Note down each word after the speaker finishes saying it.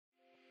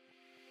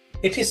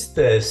It is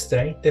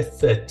Thursday, the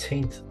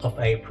 13th of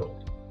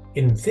April.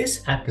 In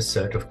this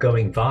episode of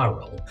Going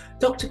Viral,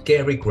 Dr.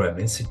 Gary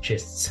Groman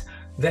suggests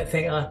that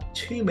there are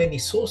too many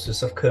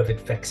sources of COVID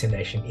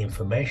vaccination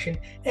information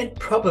and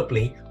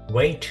probably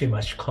way too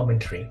much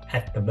commentary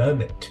at the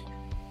moment.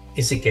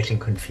 Is it getting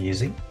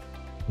confusing?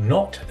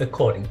 Not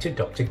according to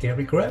Dr.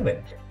 Gary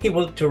Groman. He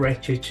will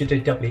direct you to the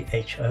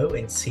WHO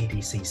and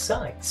CDC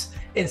sites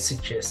and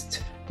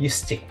suggest you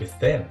stick with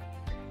them.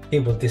 He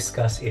will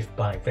discuss if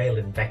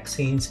bivalent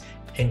vaccines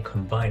and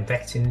combined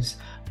vaccines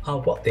are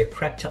what they're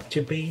cracked up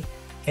to be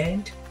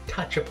and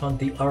touch upon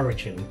the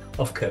origin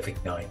of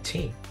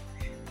COVID-19.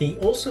 He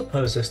also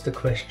poses the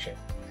question,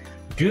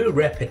 do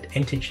rapid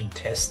antigen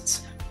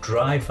tests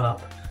drive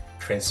up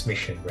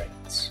transmission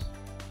rates?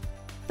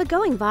 The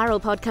Going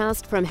Viral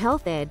podcast from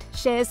Health Ed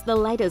shares the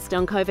latest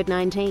on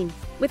COVID-19,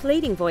 with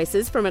leading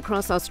voices from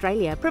across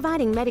Australia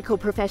providing medical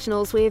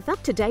professionals with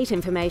up-to-date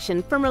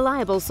information from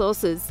reliable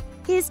sources.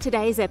 Here's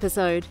today's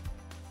episode.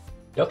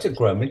 Dr.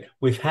 Groman,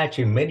 we've had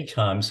you many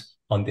times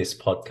on this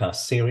podcast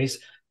series.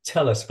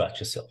 Tell us about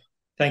yourself.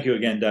 Thank you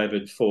again,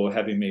 David, for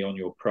having me on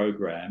your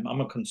program. I'm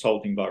a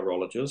consulting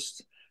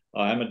virologist.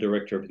 I am a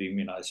director of the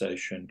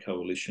Immunisation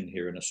Coalition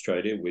here in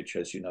Australia, which,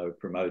 as you know,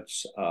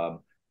 promotes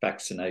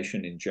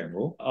vaccination in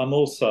general. I'm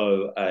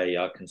also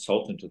a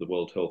consultant to the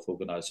World Health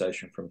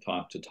Organization from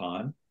time to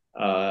time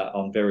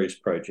on various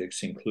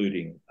projects,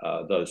 including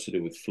those to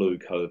do with flu,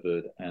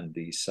 COVID, and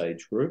the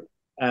SAGE group.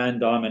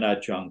 And I'm an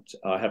adjunct.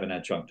 I have an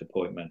adjunct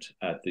appointment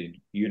at the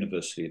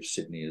University of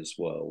Sydney as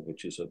well,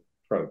 which is a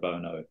pro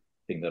bono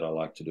thing that I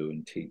like to do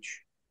and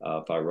teach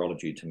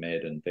virology to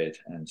med and vet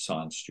and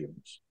science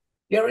students.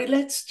 Gary,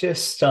 let's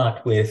just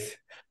start with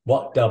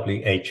what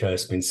WHO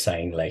has been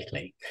saying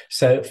lately.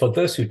 So for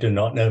those who do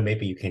not know,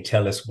 maybe you can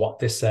tell us what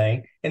they're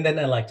saying, and then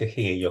I'd like to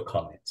hear your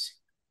comments.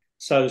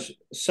 So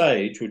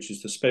SAGE, which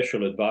is the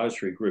Special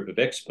Advisory Group of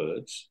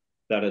Experts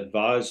that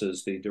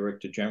advises the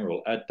Director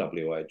General at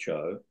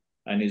WHO,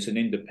 and is an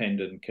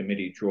independent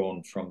committee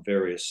drawn from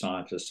various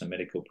scientists and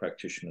medical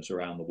practitioners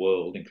around the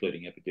world,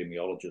 including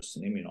epidemiologists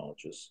and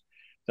immunologists.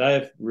 They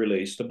have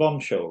released a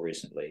bombshell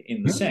recently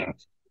in the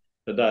sense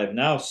that they have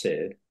now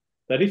said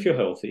that if you're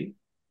healthy,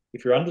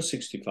 if you're under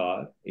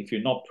 65, if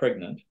you're not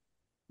pregnant,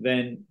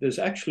 then there's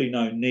actually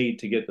no need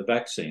to get the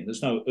vaccine.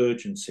 There's no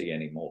urgency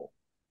anymore,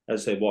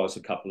 as there was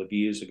a couple of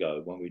years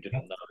ago when we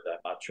didn't know that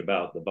much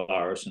about the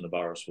virus, and the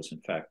virus was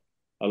in fact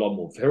a lot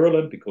more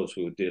virulent because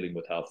we were dealing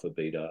with alpha,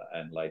 beta,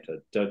 and later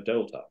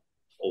delta,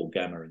 or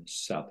gamma in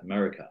South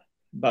America.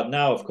 But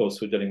now, of course,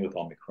 we're dealing with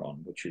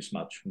Omicron, which is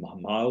much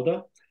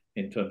milder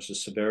in terms of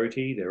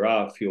severity. There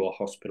are fewer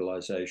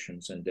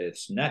hospitalizations and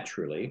deaths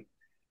naturally.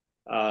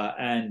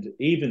 And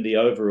even the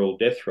overall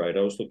death rate,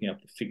 I was looking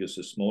up the figures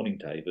this morning,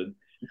 David,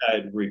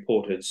 had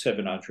reported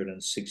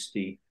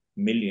 760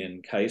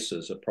 million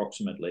cases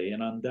approximately,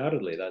 and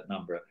undoubtedly that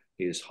number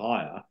is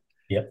higher.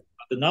 Yep.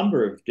 The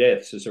number of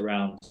deaths is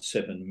around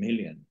 7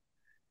 million,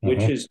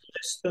 which is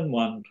less than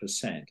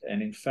 1%.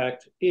 And in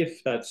fact,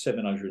 if that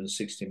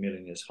 760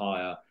 million is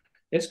higher,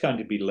 it's going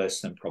to be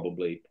less than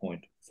probably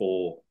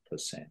 0.4%.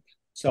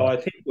 So I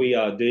think we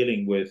are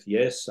dealing with,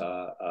 yes,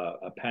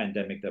 a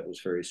pandemic that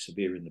was very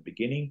severe in the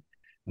beginning,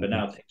 but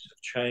now things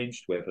have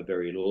changed. We have a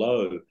very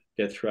low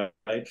death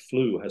rate.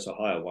 Flu has a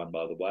higher one,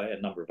 by the way.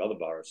 A number of other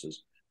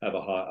viruses have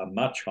a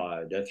much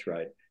higher death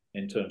rate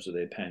in terms of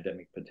their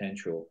pandemic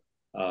potential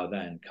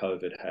than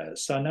COVID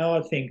has. So now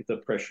I think the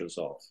pressure's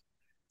off.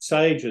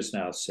 SAGE has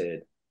now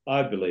said,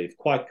 I believe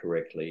quite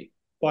correctly,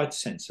 quite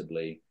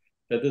sensibly,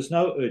 that there's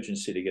no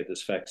urgency to get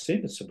this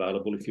vaccine. It's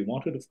available if you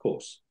want it, of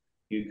course.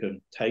 You can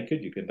take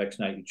it, you can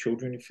vaccinate your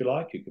children if you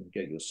like, you can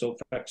get yourself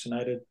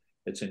vaccinated.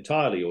 It's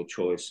entirely your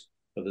choice,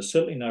 but there's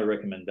certainly no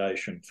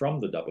recommendation from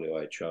the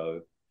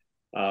WHO.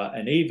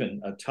 And even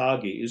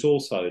ATAGI is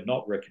also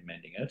not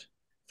recommending it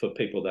for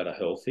people that are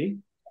healthy,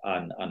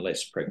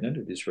 unless pregnant.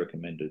 It is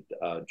recommended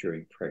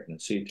during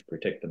pregnancy to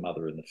protect the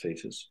mother and the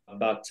fetus.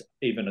 But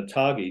even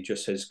ATAGI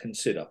just says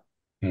consider.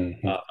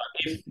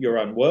 If you're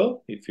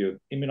unwell, if you're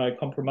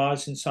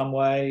immunocompromised in some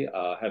way,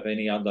 have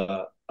any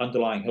other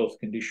underlying health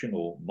condition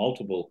or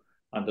multiple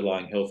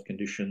underlying health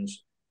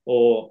conditions,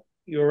 or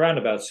you're around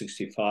about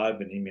 65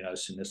 and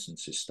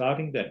immunosenescence is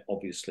starting, then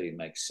obviously it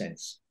makes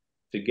sense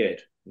to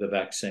get the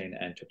vaccine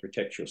and to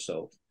protect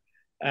yourself.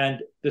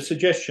 And the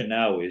suggestion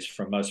now is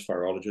from most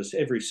virologists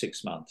every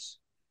 6 months.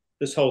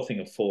 This whole thing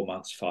of 4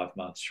 months, 5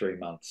 months, 3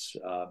 months,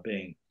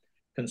 being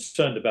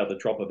concerned about the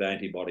drop of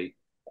antibody.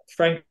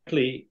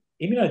 Frankly,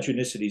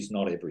 immunogenicity is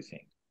not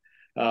everything.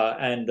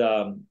 And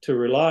to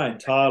rely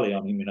entirely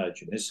on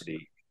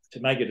immunogenicity to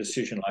make a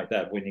decision like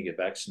that when you get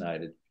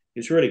vaccinated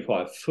is really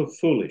quite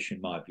foolish in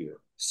my view.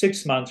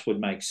 6 months would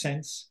make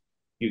sense.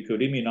 You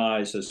could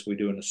immunize, as we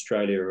do in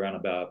Australia, around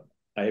about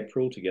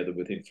April together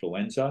with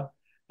influenza,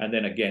 and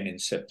then again in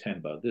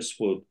September. This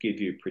would give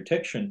you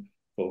protection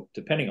for,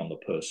 depending on the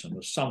person,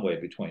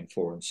 somewhere between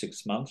 4 and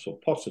 6 months or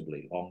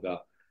possibly longer.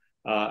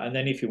 And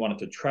then if you wanted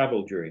to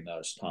travel during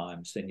those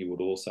times, then you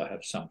would also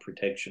have some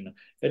protection,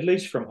 at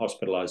least from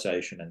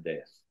hospitalization and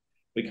death.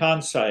 We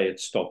can't say it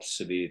stops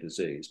severe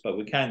disease, but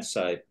we can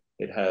say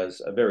it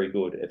has a very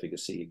good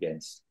efficacy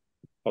against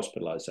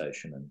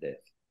hospitalization and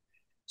death.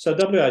 So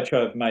WHO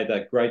have made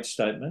that great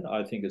statement.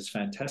 I think it's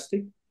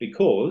fantastic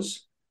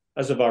because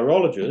as a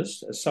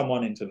virologist, as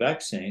someone into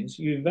vaccines,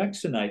 you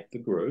vaccinate the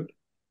group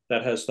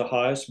that has the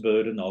highest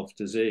burden of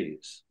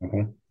disease.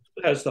 Mm-hmm.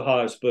 It has the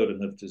highest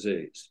burden of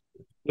disease.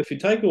 If you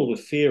take all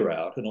the fear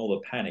out and all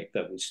the panic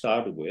that we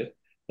started with,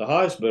 the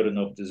highest burden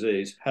of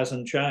disease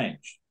hasn't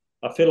changed.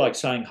 I feel like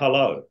saying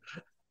hello.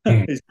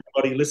 Is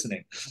anybody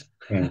listening?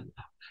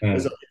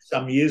 As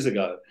some years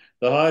ago,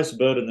 the highest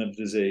burden of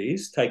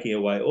disease, taking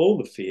away all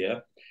the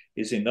fear,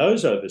 is in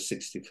those over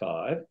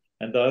 65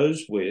 and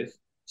those with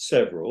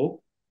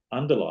several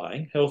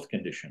underlying health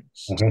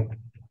conditions.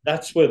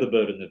 That's where the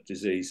burden of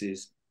disease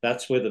is.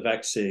 That's where the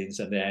vaccines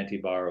and the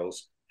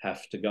antivirals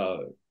have to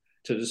go.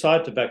 To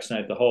decide to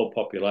vaccinate the whole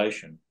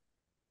population,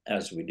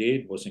 as we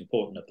did, was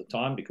important at the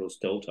time because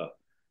Delta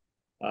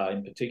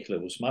in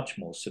particular was much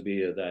more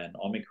severe than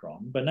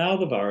Omicron. But now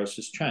the virus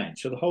has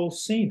changed. So the whole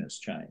scene has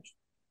changed.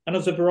 And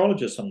as a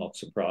virologist, I'm not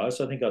surprised.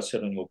 I think I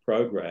said on your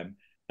program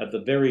at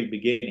the very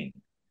beginning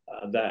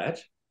that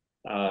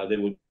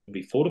there would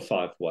be 4 to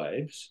 5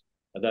 waves.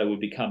 They would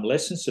become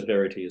less in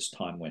severity as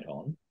time went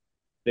on.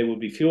 There would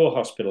be fewer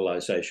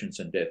hospitalizations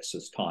and deaths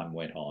as time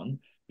went on,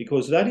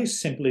 because that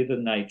is simply the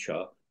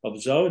nature of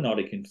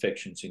zoonotic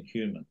infections in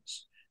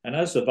humans. And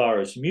as the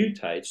virus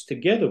mutates,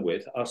 together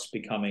with us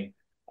becoming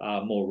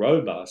more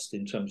robust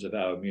in terms of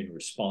our immune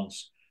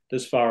response,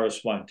 this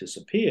virus won't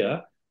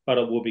disappear, but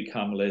it will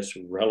become less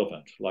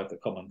relevant, like the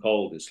common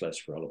cold is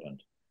less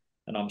relevant.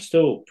 And I'm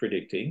still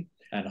predicting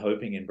and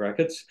hoping in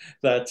brackets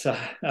that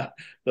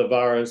the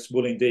virus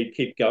will indeed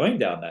keep going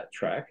down that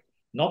track,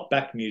 not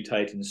back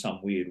mutate in some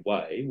weird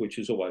way, which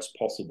is always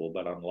possible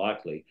but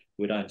unlikely.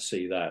 We don't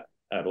see that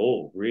at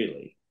all,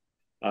 really.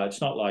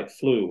 It's not like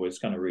flu where it's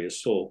going to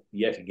reassault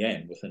yet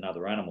again with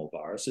another animal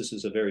virus. This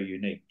is a very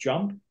unique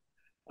jump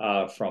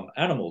from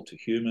animal to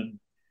human.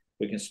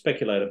 We can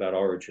speculate about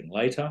origin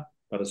later,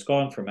 but it's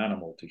gone from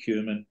animal to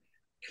human.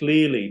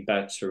 Clearly,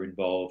 bats are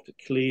involved.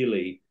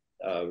 Clearly,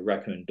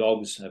 raccoon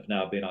dogs have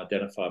now been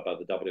identified by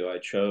the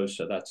WHO,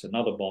 so that's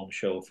another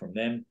bombshell from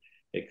them.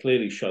 It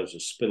clearly shows a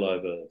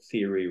spillover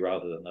theory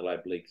rather than the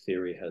lab leak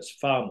theory has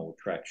far more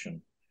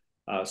traction.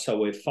 So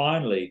we're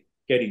finally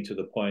getting to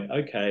the point,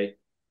 okay,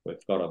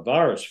 we've got a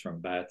virus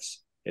from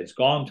bats, it's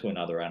gone to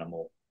another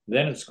animal,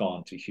 then it's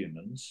gone to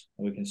humans.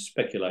 And we can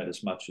speculate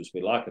as much as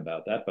we like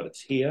about that, but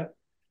it's here.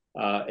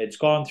 It's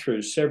gone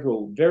through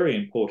several very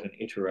important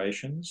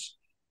iterations.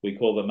 We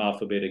call them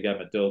alpha, beta,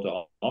 gamma,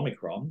 delta,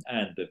 omicron,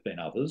 and there have been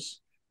others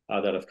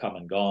that have come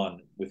and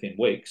gone within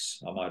weeks,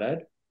 I might add,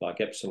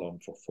 like epsilon,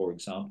 for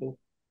example.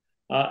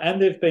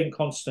 And there have been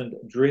constant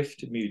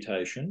drift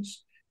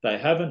mutations.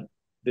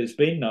 There's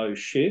been no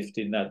shift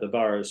in that the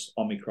virus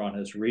Omicron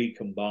has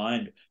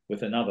recombined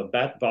with another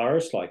bat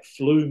virus like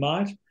flu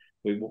might.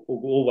 We were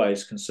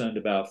always concerned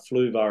about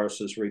flu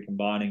viruses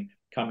recombining,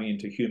 coming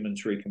into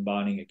humans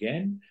recombining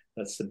again.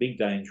 That's the big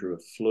danger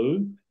of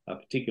flu,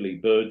 particularly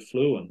bird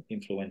flu and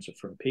influenza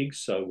from pigs.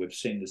 So we've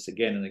seen this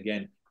again and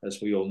again, as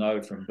we all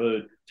know, from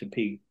bird to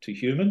pig to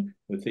human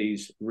with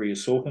these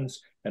reassortments.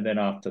 And then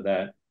after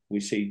that, we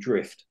see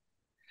drift.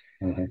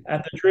 And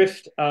the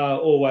drift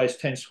always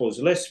tends towards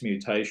less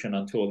mutation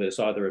until there's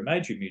either a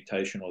major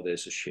mutation or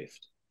there's a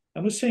shift.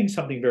 And we're seeing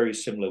something very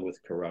similar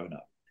with corona.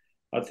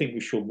 I think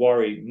we should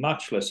worry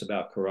much less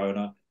about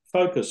corona,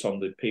 focus on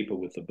the people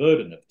with the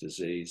burden of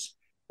disease,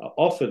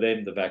 offer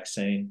them the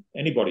vaccine.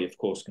 Anybody, of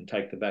course, can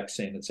take the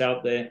vaccine that's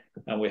out there,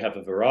 and we have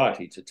a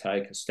variety to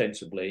take.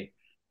 Ostensibly,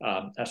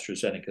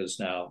 AstraZeneca's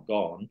now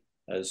gone,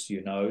 as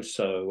you know,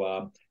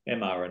 so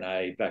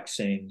mRNA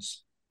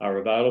vaccines are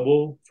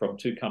available from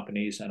 2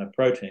 companies, and a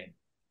protein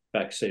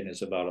vaccine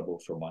is available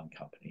from 1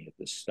 company at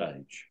this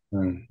stage.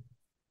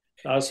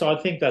 So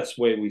I think that's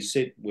where we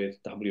sit with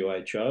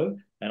WHO,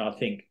 and I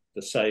think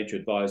the sage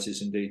advice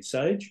is indeed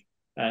sage,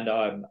 and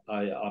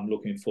I'm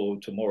looking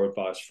forward to more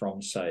advice from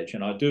sage.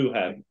 And I do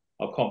have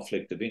a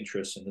conflict of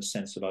interest in the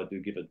sense that I do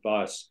give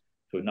advice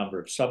to a number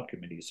of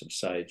subcommittees of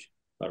sage,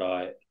 but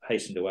I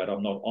hasten to add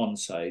I'm not on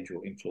sage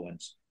or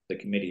influence the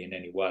committee in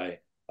any way.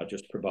 I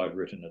just provide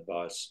written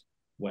advice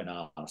when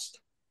asked.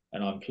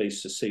 And I'm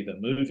pleased to see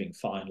them moving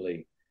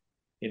finally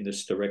in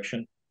this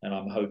direction. And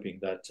I'm hoping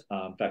that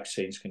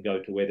vaccines can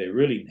go to where they're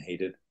really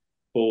needed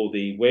for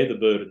where the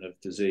burden of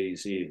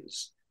disease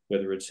is,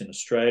 whether it's in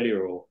Australia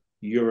or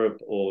Europe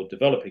or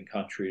developing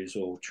countries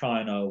or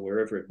China, or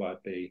wherever it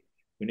might be.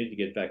 We need to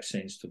get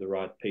vaccines to the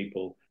right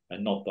people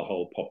and not the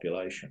whole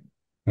population.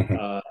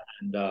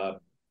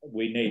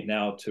 We need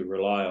now to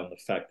rely on the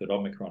fact that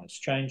Omicron is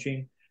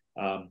changing.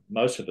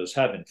 Most of us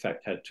have, in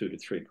fact, had 2 to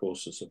 3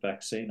 courses of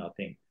vaccine. I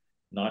think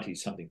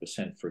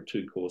 90-something% for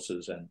 2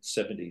 courses and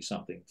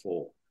 70-something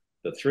for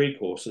the 3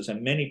 courses.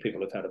 And many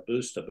people have had a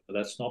booster, but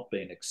that's not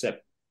been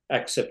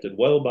accepted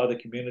well by the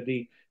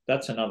community.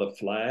 That's another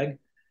flag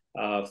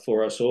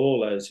for us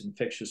all as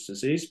infectious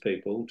disease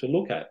people to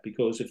look at,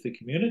 because if the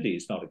community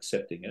is not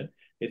accepting it,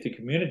 if the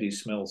community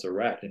smells a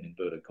rat, in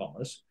inverted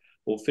commas,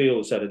 or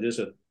feels that it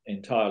isn't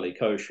entirely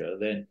kosher,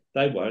 then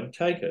they won't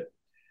take it.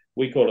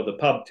 We call it the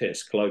pub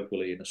test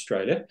colloquially in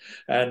Australia.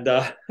 And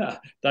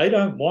they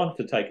don't want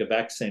to take a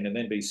vaccine and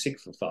then be sick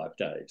for 5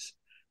 days.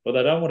 Or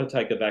they don't want to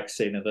take a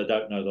vaccine and they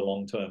don't know the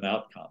long-term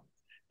outcome.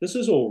 This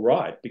is all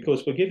right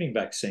because we're giving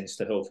vaccines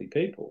to healthy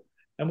people.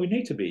 And we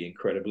need to be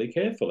incredibly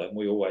careful, and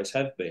we always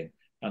have been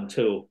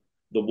until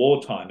the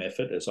wartime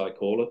effort, as I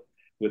call it,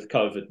 with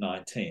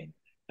COVID-19.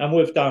 And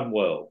we've done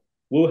well.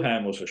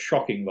 Wuhan was a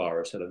shocking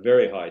virus, had a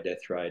very high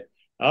death rate.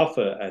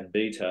 Alpha and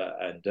Beta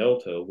and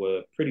Delta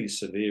were pretty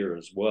severe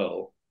as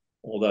well,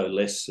 although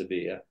less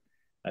severe.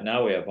 And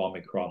now we have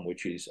Omicron,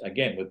 which is,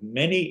 again, with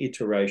many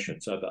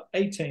iterations over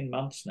 18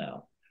 months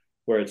now,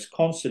 where it's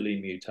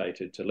constantly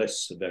mutated to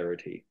less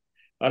severity.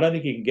 I don't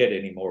think you can get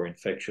any more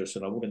infectious,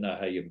 and I wouldn't know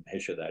how you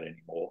measure that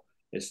anymore.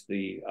 It's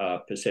the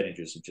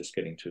percentages are just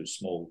getting too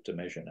small to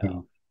measure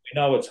now. We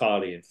know it's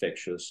highly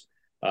infectious.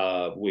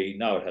 We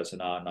know it has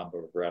an R number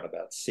of around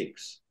about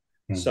 6.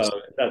 So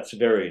that's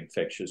very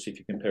infectious if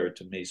you compare it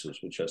to measles,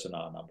 which has an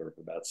R number of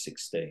about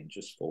 16,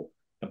 just for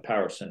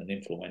comparison, and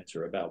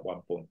influenza about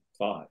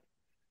 1.5.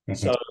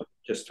 So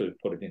just to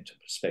put it into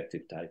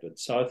perspective, David.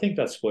 So I think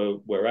that's where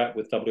we're at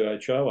with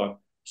WHO. I'm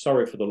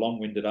sorry for the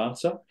long-winded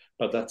answer,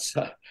 but that's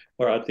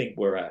where I think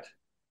we're at.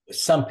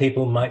 Some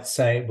people might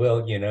say,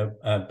 well,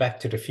 back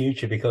to the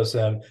future, because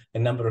a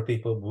number of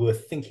people were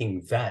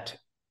thinking that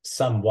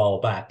some while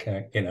back,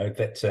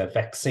 that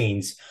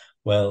vaccines,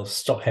 well,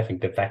 stop having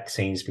the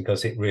vaccines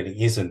because it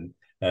really isn't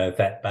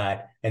that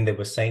bad. And they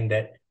were saying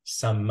that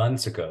some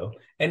months ago.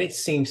 And it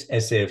seems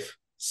as if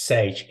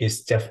SAGE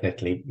is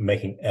definitely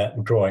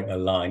drawing a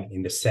line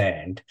in the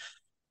sand.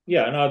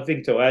 Yeah, and I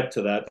think to add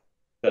to that,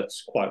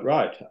 that's quite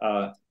right.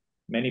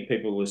 Many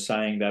people were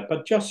saying that,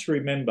 but just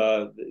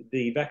remember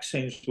the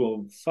vaccines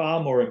were far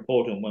more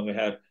important when we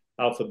had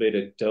Alpha,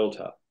 Beta,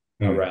 Delta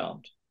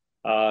around.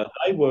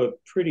 They were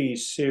pretty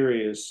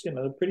serious,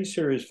 pretty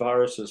serious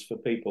viruses for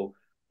people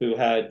who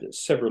had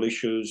several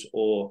issues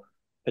or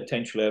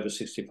potentially over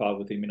 65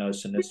 with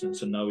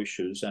immunosenescence and no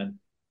issues. And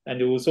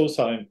it was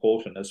also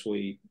important, as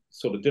we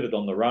sort of did it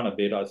on the run a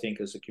bit, I think,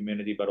 as a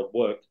community, but it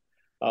worked,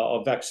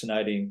 of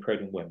vaccinating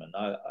pregnant women.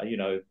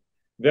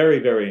 Very,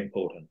 very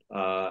important.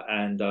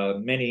 And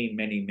many,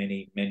 many,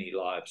 many, many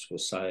lives were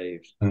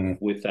saved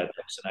with that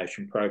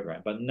vaccination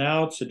program. But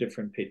now it's a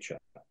different picture.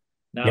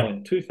 Now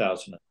in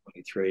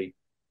 2023,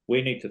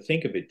 we need to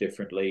think a bit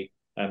differently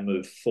and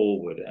move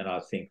forward. And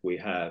I think we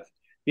have.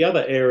 The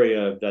other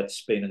area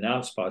that's been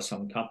announced by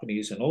some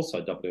companies and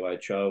also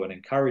WHO and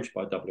encouraged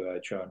by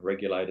WHO and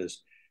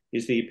regulators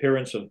is the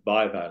appearance of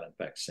bivalent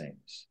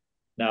vaccines.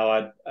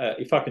 Now,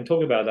 if I can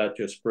talk about that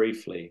just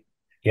briefly,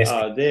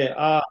 there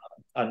are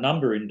a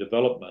number in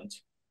development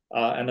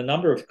and a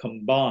number of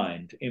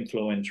combined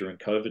influenza and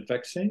COVID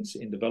vaccines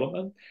in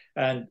development.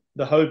 And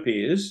the hope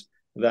is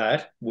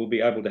that we'll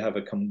be able to have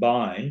a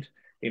combined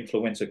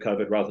influenza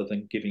COVID rather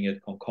than giving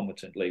it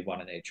concomitantly, one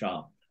in each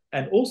arm.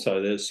 And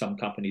also there's some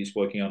companies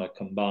working on a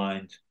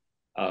combined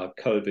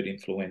COVID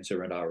influenza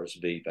and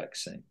RSV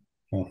vaccine.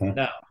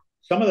 Now,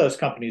 some of those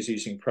companies are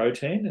using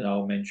protein, and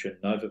I'll mention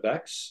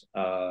Novavax,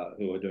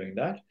 who are doing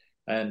that.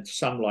 And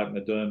some like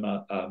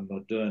Moderna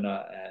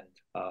and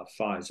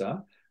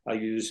Pfizer are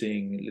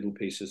using little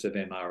pieces of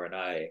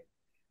mRNA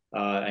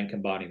and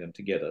combining them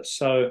together.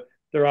 So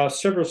there are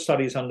several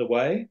studies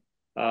underway,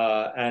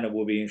 and it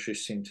will be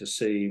interesting to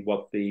see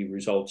what the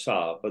results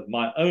are. But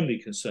my only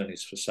concern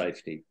is for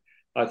safety.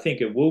 I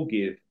think it will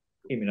give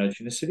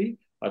immunogenicity.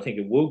 I think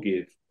it will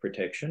give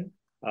protection.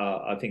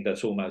 I think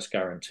that's almost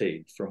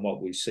guaranteed from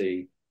what we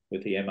see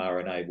with the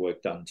mRNA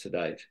work done to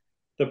date.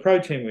 The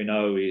protein we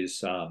know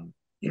is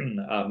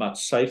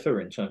much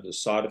safer in terms of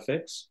side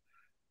effects.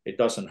 It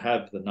doesn't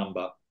have the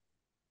number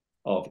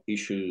of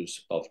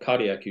issues, of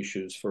cardiac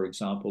issues, for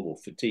example, or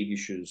fatigue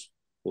issues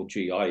or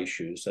GI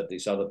issues that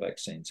these other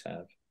vaccines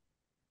have.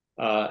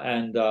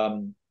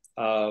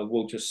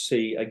 We'll just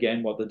see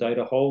again what the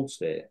data holds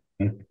there.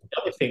 The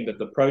other thing that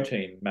the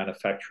protein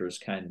manufacturers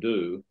can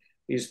do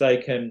is they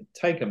can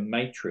take a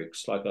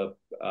matrix, like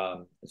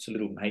it's a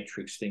little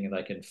matrix thing, and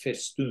they can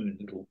festoon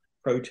little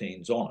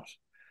proteins on it.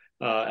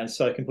 And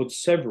so they can put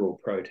several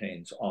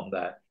proteins on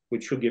that,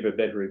 which will give a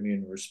better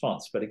immune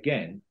response. But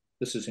again,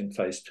 this is in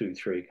phase 2,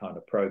 3 kind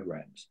of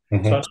programs.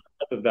 So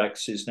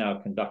Novavax is now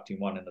conducting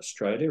one in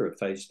Australia, a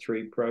phase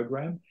 3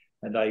 program,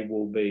 and they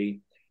will be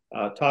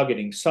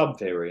targeting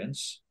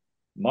subvariants,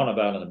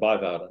 monovalent and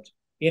bivalent,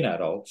 in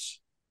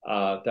adults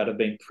that have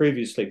been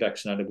previously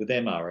vaccinated with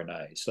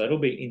mRNA. So that'll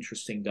be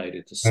interesting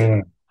data to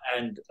see.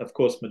 And of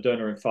course,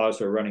 Moderna and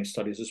Pfizer are running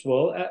studies as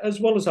well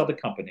as other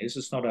companies.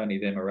 It's not only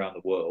them around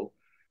the world,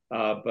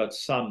 but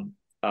some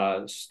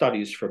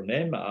studies from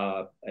them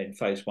are in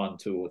phase 1,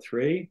 2, or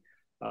 3.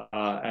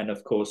 And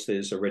of course,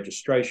 there's a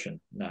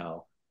registration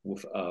now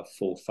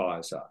for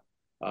Pfizer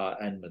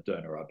and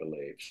Moderna, I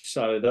believe.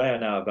 So they are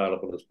now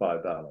available as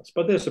bivalents.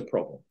 But there's a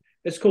problem.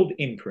 It's called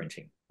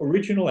imprinting,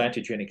 original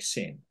antigenic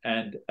sin.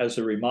 And as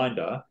a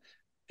reminder,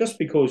 just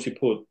because you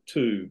put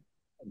 2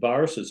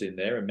 viruses in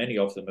there, and many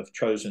of them have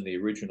chosen the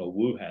original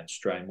Wuhan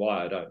strain.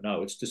 Why, I don't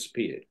know. It's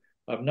disappeared.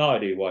 I have no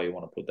idea why you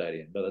want to put that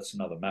in, but that's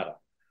another matter.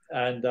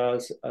 And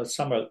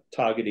some are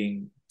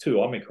targeting 2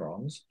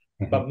 Omicrons,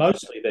 but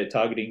mostly they're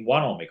targeting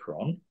 1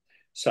 Omicron,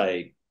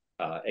 say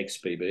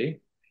XBB,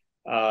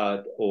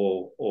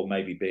 or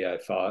maybe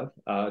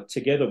BA5,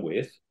 together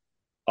with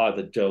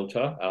either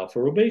Delta, Alpha,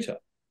 or Beta,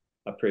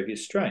 a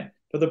previous strain.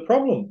 But the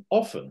problem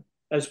often,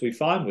 as we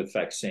find with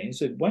vaccines,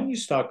 that when you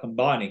start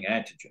combining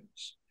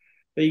antigens,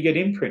 that you get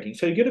imprinting.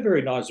 So you get a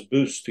very nice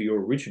boost to your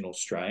original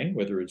strain,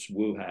 whether it's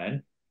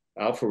Wuhan,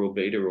 Alpha or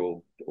Beta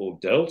or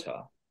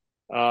Delta,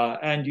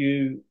 and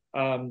you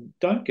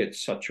don't get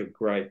such a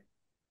great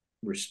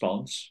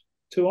response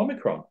to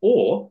Omicron,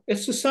 or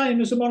it's the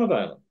same as a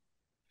monovalent.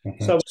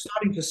 So we're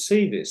starting to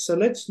see this. So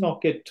let's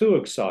not get too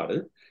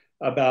excited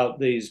about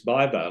these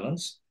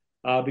bivalents,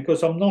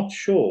 because I'm not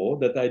sure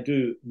that they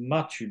do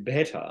much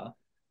better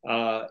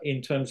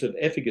in terms of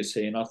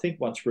efficacy. And I think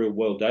once real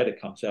world data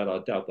comes out, I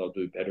doubt they'll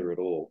do better at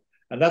all.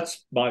 And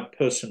that's my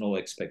personal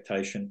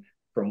expectation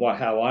from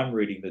how I'm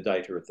reading the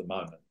data at the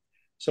moment.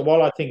 So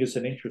while I think it's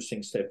an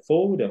interesting step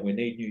forward and we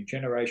need new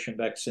generation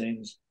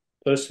vaccines,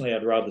 personally,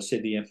 I'd rather see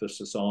the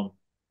emphasis on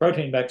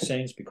protein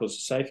vaccines because of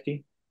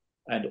safety,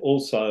 and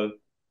also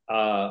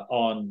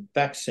on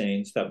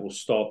vaccines that will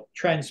stop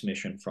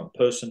transmission from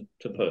person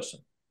to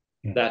person.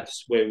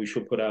 That's where we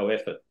should put our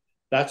effort.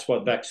 That's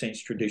what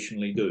vaccines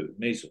traditionally do: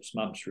 measles,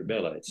 mumps,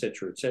 rubella,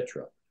 etc.,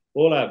 etc.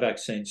 All our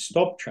vaccines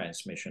stop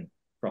transmission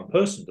from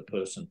person to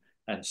person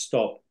and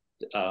stop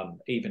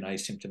even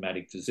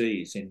asymptomatic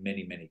disease in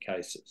many, many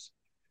cases.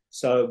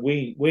 So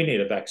we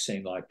need a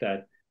vaccine like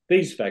that.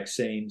 These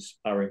vaccines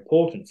are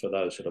important for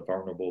those that are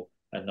vulnerable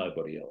and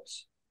nobody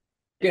else.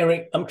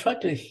 Gary, I'm trying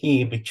to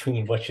hear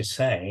between what you're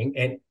saying,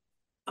 and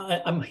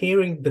I'm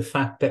hearing the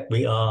fact that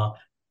we are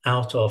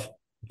out of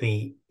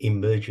the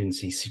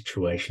emergency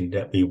situation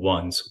that we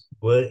once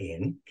were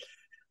in.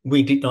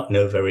 We did not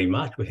know very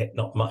much. We had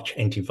not much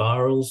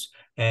antivirals,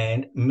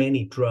 and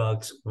many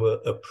drugs were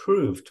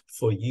approved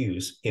for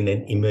use in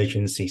an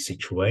emergency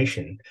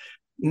situation.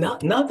 Now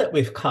that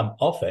we've come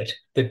off it,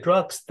 the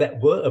drugs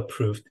that were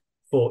approved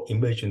for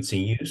emergency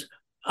use,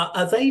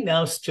 are they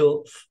now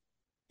still,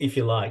 if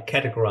you like,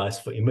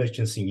 categorized for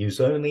emergency use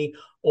only,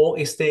 or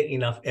is there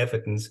enough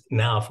evidence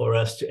now for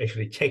us to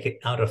actually take it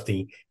out of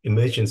the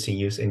emergency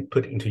use and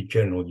put it into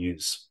general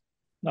use?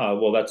 No,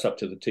 well, that's up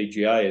to the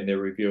TGA, and they're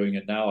reviewing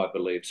it now, I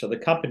believe. So the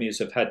companies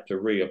have had to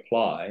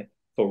reapply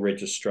for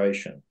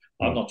registration.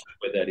 I'm not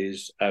sure where that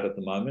is at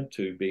the moment,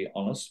 to be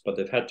honest, but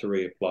they've had to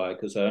reapply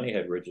because they only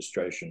had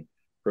registration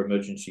for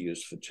emergency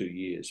use for 2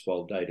 years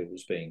while data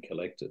was being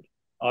collected.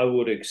 I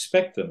would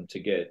expect them to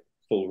get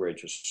full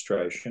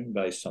registration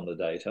based on the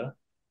data,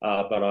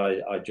 but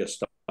I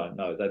just don't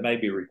know. They may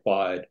be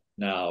required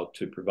now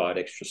to provide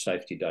extra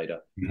safety data.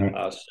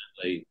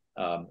 Certainly,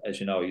 as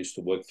you know, I used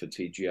to work for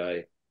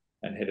TGA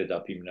and headed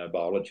up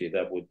immunobiology.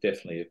 That would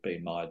definitely have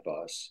been my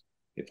advice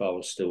if I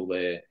was still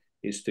there,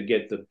 is to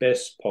get the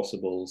best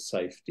possible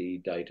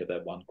safety data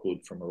that one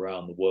could from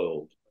around the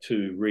world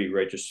to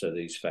re-register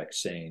these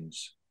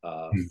vaccines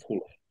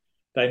fully.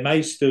 They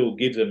may still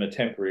give them a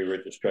temporary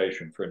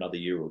registration for another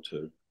year or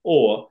two,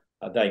 or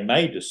they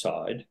may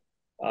decide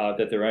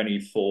that they're only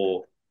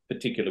for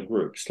particular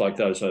groups, like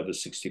those over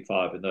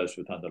 65 and those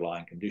with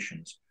underlying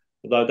conditions,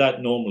 although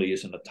that normally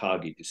isn't a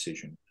ATAGI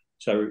decision.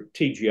 So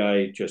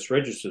TGA just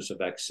registers a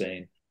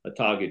vaccine.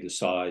 ATAGI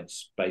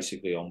decides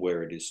basically on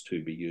where it is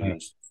to be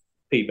used.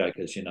 PBAC,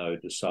 as you know,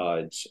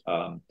 decides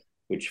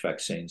which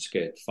vaccines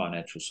get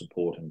financial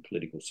support and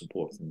political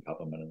support from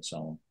government and so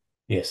on.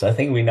 Yes, I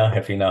think we now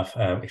have enough,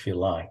 if you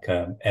like,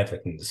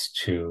 evidence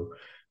to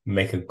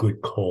make a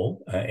good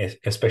call,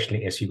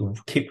 especially as you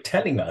keep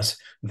telling us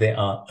there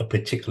are a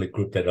particular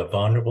group that are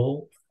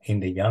vulnerable in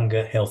the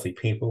younger, healthy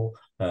people.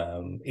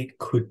 It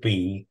could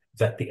be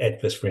that the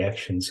adverse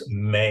reactions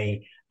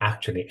may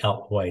actually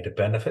outweigh the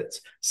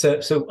benefits. So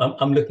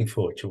I'm looking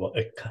forward to what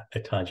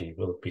ATAGI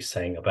will be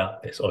saying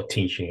about this, or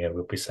TGA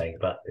will be saying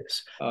about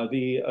this.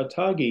 The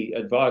ATAGI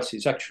advice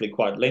is actually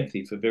quite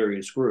lengthy for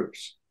various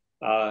groups.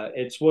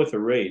 It's worth a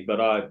read,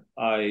 but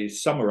I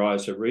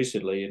summarized it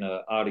recently in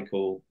an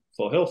article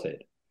for Health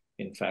Ed,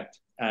 in fact,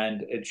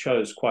 and it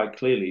shows quite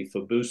clearly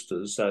for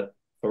boosters that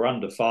for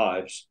under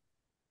 5s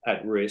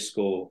at risk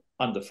or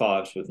under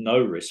 5s with no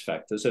risk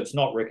factors, it's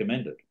not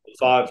recommended.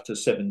 5 to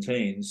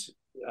 17s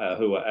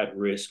who are at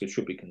risk, it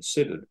should be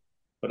considered,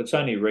 but it's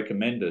only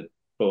recommended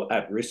for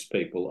at-risk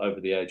people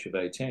over the age of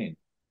 18.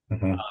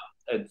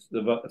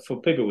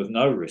 For people with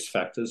no risk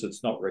factors,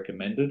 it's not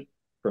recommended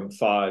from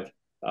 5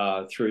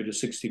 through to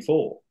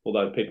 64,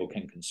 although people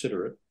can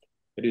consider it.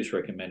 It is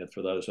recommended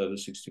for those over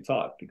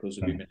 65 because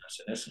of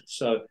immunosenescence.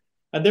 So,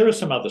 and there are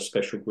some other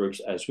special groups,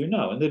 as we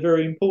know, and they're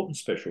very important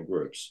special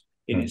groups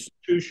in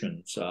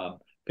institutions.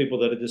 People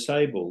that are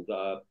disabled,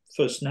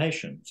 First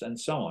Nations, and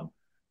so on,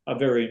 are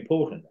very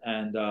important.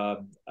 And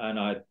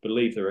I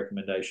believe the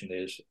recommendation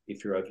is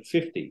if you're over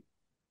 50,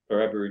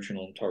 for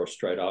Aboriginal and Torres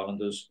Strait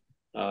Islanders,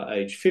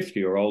 age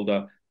 50 or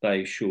older,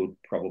 they should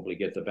probably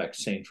get the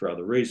vaccine for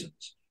other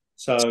reasons.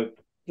 So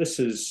this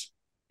is,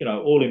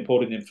 all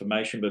important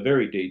information, but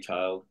very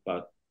detailed.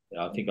 But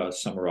I think I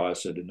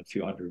summarised it in a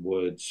few hundred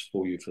words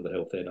for you for the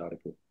Health Ed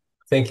article.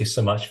 Thank you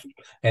so much.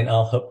 And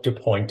I'll hope to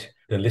point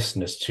the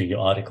listeners to your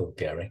article,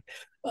 Gary.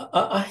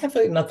 I have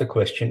another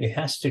question. It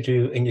has to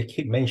do, and you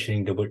keep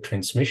mentioning the word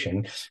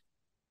transmission.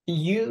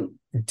 You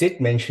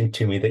did mention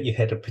to me that you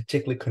had a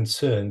particular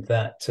concern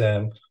that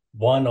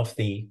one of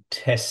the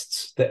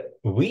tests that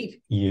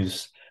we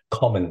use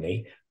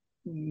commonly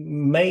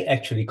may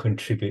actually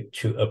contribute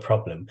to a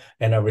problem,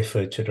 and I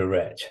refer to the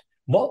rat.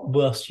 What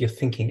was your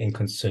thinking and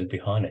concern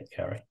behind it,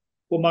 Gary?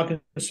 Well, my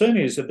concern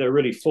is that there are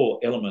really four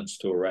elements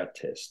to a rat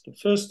test. The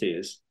first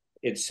is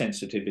its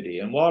sensitivity.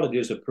 And while it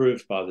is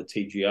approved by the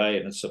TGA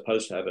and it's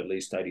supposed to have at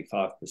least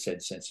 85%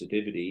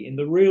 sensitivity, in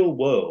the real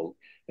world,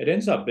 it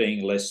ends up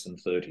being less than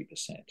 30%.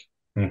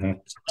 Mm-hmm.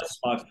 So that's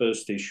my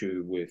first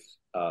issue with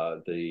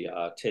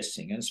the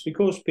testing. And it's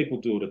because people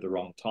do it at the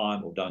wrong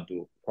time or don't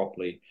do it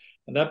properly.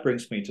 And that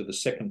brings me to the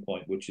second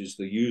point, which is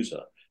the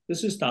user.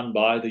 This is done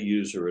by the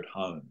user at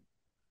home.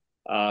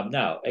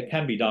 Now, it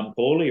can be done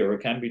poorly or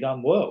it can be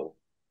done well.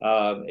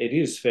 It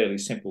is fairly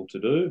simple to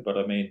do, but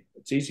I mean,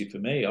 it's easy for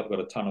me. I've got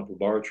a ton of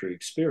laboratory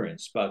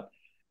experience, but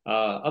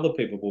other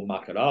people will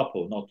muck it up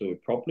or not do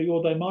it properly,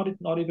 or they might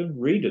not even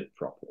read it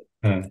properly.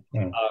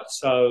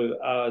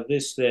 So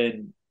this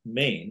then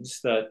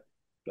means that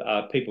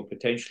people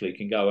potentially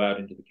can go out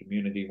into the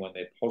community when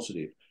they're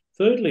positive.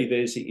 Thirdly,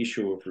 there's the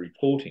issue of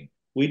reporting.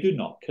 We do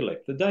not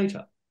collect the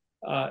data.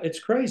 It's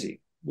crazy.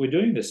 We're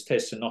doing this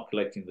test and not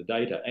collecting the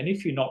data. And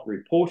if you're not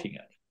reporting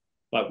it,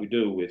 like we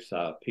do with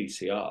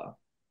PCR,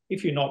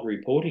 if you're not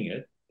reporting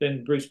it,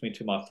 then brings me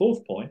to my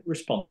fourth point,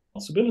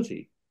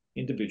 responsibility,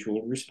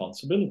 individual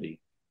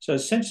responsibility. So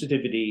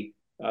sensitivity,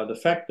 the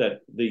fact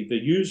that the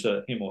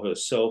user, him or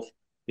herself,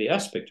 the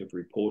aspect of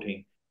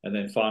reporting, and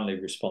then finally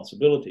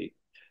responsibility.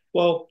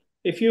 Well,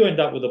 if you end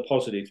up with a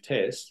positive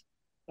test,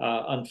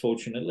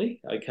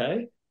 unfortunately,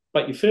 okay,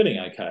 but you're feeling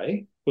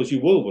okay, because you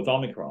will with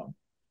Omicron,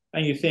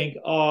 and you think,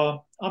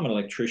 oh, I'm an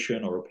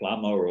electrician or a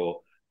plumber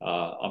or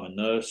I'm a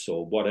nurse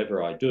or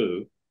whatever I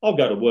do, I'll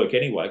go to work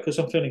anyway because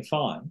I'm feeling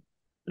fine,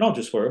 and I'll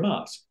just wear a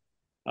mask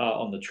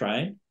on the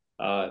train.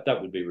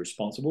 That would be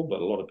responsible,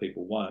 but a lot of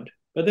people won't.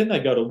 But then they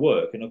go to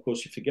work, and of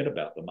course you forget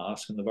about the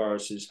mask, and the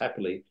virus is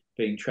happily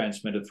being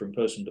transmitted from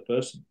person to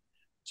person.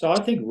 So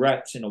I think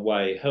rats, in a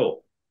way,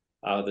 help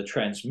the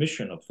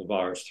transmission of the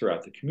virus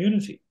throughout the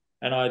community.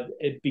 And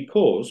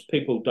because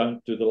people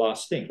don't do the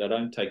last thing, they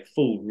don't take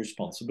full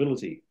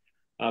responsibility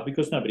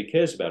because nobody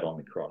cares about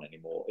Omicron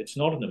anymore. It's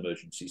not an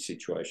emergency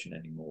situation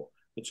anymore.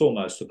 It's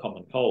almost a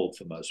common cold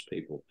for most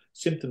people.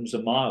 Symptoms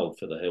are mild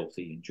for the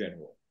healthy in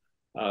general.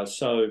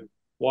 So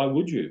why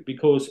would you?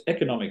 Because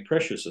economic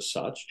pressures are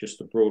such, just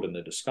to broaden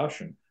the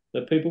discussion,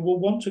 that people will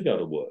want to go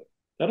to work.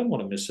 They don't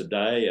want to miss a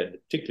day, and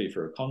particularly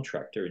for a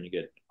contractor and you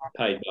get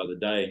paid by the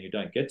day and you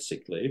don't get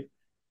sick leave,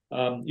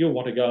 you'll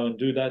want to go and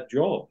do that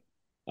job.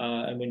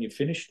 And when you've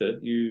finished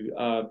it, you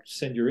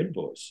send your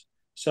invoice.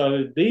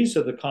 So these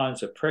are the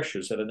kinds of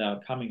pressures that are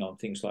now coming on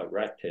things like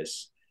rat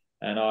tests.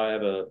 And I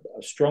have a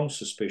strong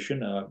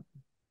suspicion,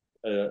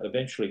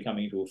 eventually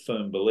coming to a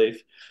firm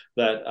belief,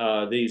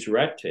 that these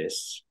rat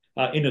tests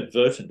are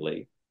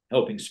inadvertently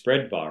helping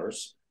spread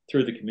virus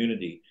through the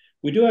community.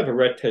 We do have a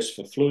rat test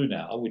for flu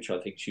now, which I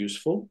think is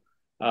useful.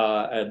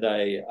 And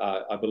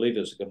I believe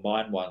there's a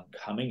combined one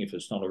coming, if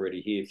it's not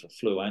already here, for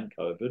flu and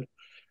COVID.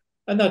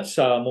 And that's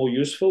more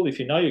useful. If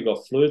you know you've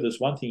got flu, there's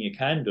one thing you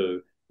can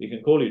do. You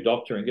can call your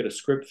doctor and get a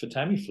script for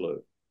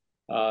Tamiflu.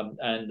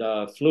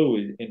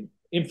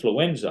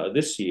 Influenza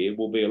this year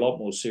will be a lot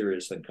more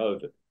serious than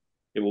COVID.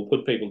 It will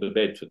put people to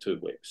bed for 2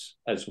 weeks,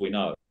 as we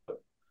know.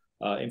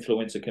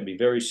 Influenza can be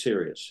very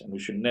serious, and we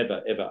should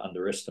never, ever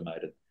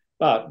underestimate it.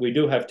 But we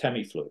do have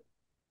Tamiflu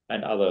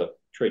and other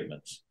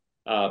treatments.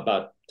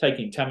 But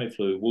taking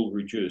Tamiflu will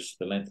reduce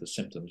the length of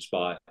symptoms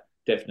by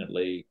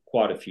definitely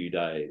quite a few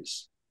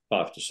days,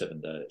 5 to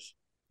 7 days.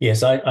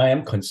 Yes, I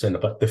am concerned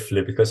about the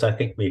flu because I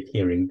think we're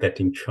hearing that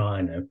in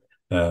China,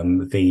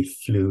 the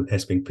flu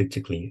has been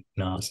particularly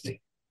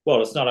nasty.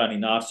 Well, it's not only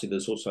nasty,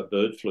 there's also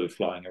bird flu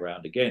flying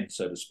around again,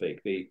 so to speak.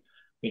 We've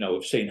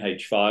seen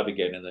H5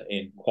 again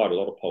in quite a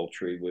lot of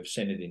poultry. We've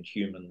seen it in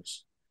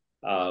humans.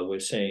 We're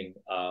seeing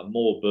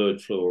more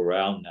bird flu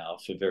around now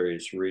for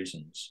various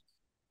reasons.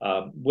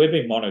 We've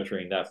been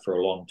monitoring that for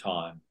a long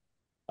time.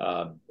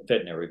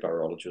 Veterinary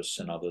virologists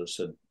and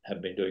others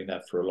have been doing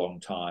that for a long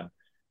time.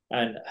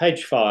 And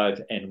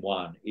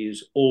H5N1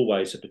 is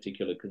always a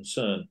particular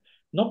concern,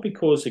 not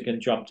because it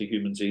can jump to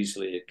humans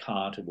easily. It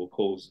can't. It will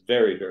cause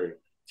very, very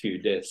few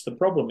deaths. The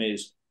problem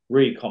is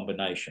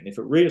recombination. If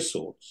it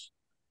reassorts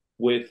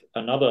with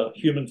another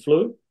human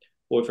flu,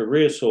 or if it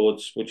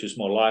reassorts, which is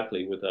more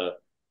likely with a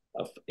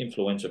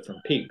influenza from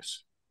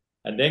pigs,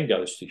 and then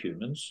goes to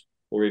humans,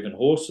 or even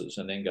horses,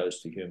 and then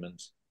goes to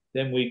humans,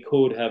 then we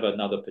could have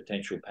another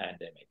potential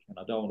pandemic. And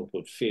I don't want to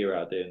put fear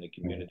out there in the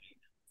community.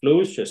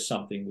 Flu is just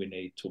something we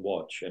need to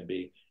watch and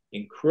be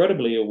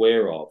incredibly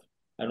aware of.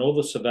 and all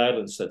the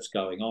surveillance that's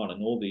going on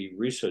and all the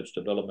research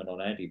development on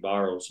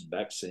antivirals and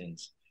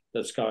vaccines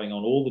that's going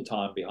on all the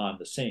time behind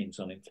the scenes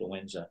on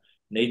influenza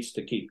needs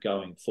to keep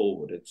going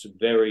forward. It's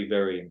very,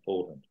 very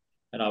important.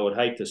 And I would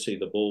hate to see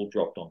the ball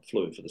dropped on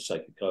flu for the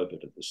sake of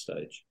COVID at this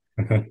stage.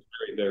 It's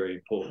very, very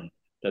important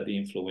that the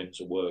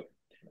influenza work,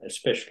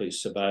 especially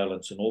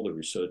surveillance and all the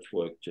research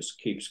work, just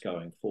keeps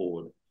going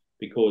forward,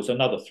 because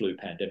another flu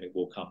pandemic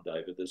will come,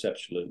 David. There's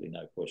absolutely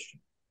no question.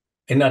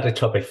 Another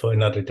topic for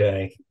another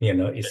day.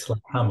 It's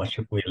like, how much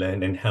have we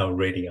learned and how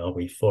ready are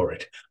we for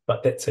it?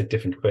 But that's a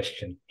different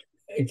question.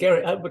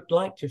 Gary, I would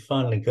like to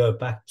finally go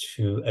back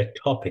to a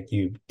topic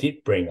you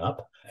did bring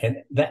up, and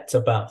that's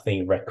about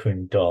the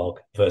raccoon dog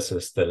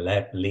versus the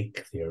lab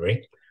leak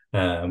theory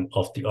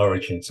of the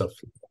origins of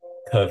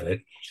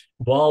COVID.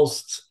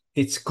 Whilst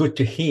it's good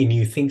to hear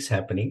new things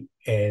happening,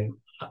 and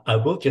I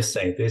will just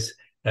say this,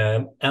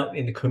 out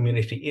in the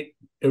community, it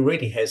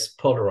already has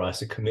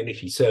polarized the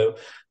community. So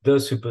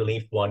those who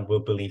believe one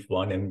will believe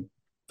one, and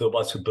the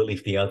ones who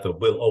believe the other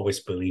will always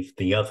believe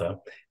the other,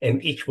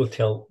 and each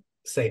will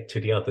say to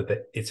the other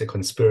that it's a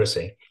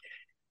conspiracy.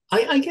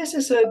 I guess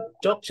as a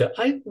doctor,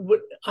 I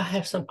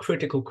have some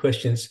critical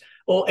questions,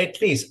 or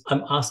at least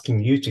I'm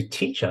asking you to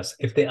teach us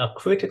if there are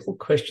critical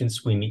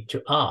questions we need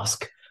to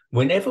ask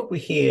whenever we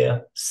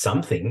hear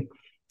something,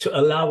 to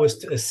allow us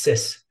to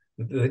assess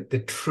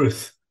the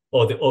truth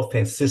or the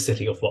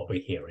authenticity of what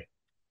we're hearing.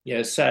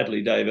 Yeah,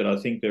 sadly, David, I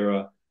think there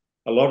are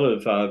a lot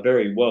of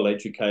very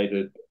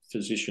well-educated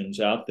physicians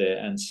out there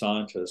and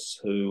scientists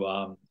who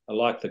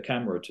like the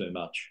camera too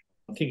much.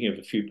 I'm thinking of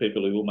a few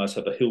people who almost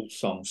have a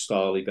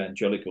Hillsong-style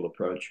evangelical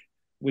approach,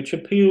 which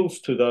appeals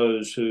to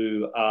those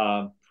who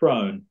are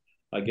prone,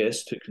 I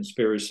guess, to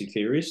conspiracy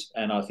theories.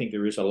 And I think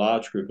there is a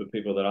large group of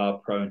people that are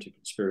prone to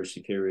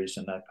conspiracy theories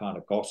and that kind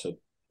of gossip,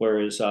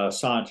 whereas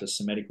scientists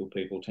and medical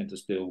people tend to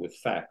deal with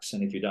facts.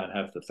 And if you don't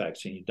have the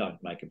facts, then you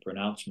don't make a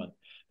pronouncement.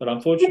 But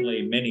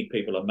unfortunately, many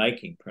people are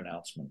making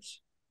pronouncements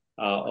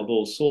of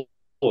all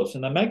sorts,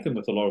 and they make them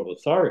with a lot of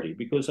authority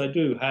because they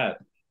do have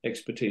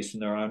expertise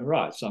in their own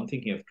right. So I'm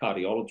thinking of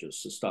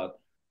cardiologists to start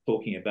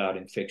talking about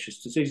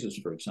infectious diseases,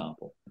 for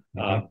example.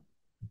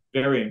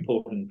 Very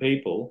important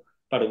people,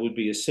 but it would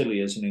be as silly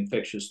as an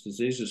infectious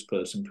diseases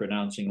person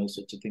pronouncing all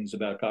sorts of things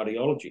about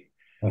cardiology.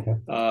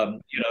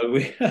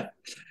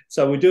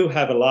 So we do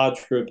have a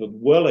large group of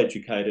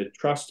well-educated,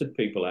 trusted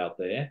people out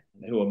there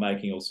who are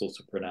making all sorts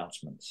of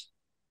pronouncements.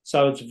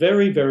 So it's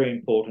very, very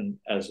important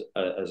as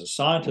a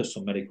scientist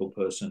or medical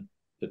person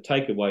to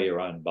take away your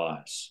own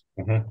bias.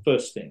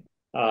 First thing.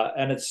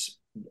 And it's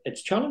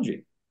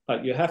challenging,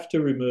 but you have to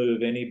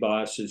remove any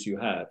biases you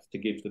have to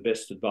give the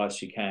best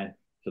advice you can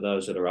to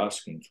those that are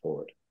asking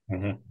for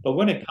it. But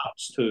when it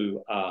comes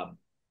to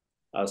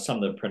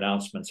some of the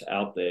pronouncements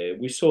out there,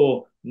 we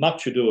saw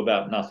much ado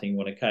about nothing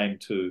when it came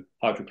to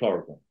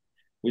hydrochloroquine.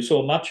 We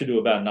saw much ado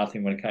about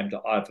nothing when it came to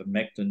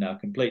ivermectin, now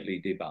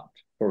completely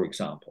debunked, for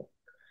example.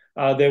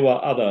 There were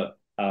other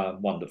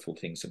wonderful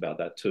things about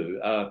that too.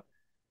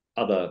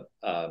 Other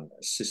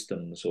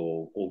systems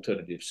or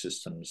alternative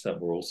systems that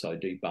were also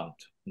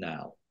debunked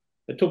now.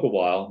 It took a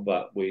while,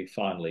 but we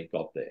finally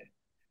got there.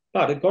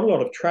 But it got a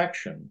lot of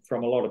traction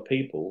from a lot of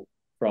people,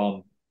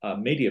 from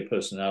media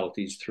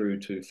personalities through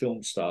to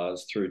film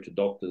stars, through to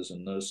doctors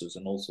and nurses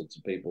and all sorts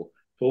of people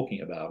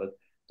talking about it,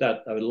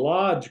 that a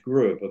large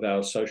group of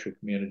our social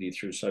community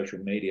through social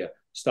media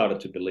started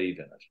to believe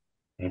in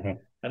it.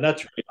 And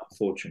that's really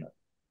unfortunate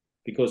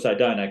because they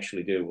don't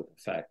actually deal with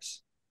the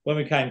facts. When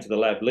we came to the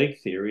lab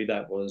leak theory,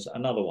 that was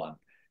another one.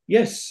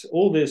 Yes,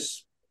 all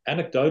this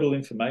anecdotal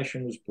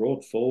information was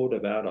brought forward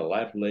about a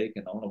lab leak,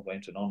 and on it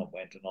went and on it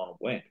went and on it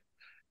went.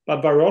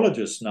 But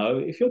virologists know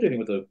if you're dealing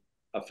with a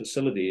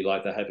facility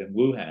like they have in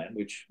Wuhan,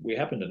 which we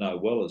happen to know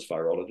well as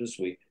virologists,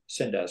 we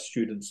send our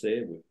students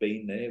there, we've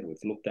been there,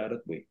 we've looked at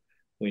it,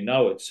 we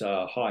know it's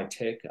high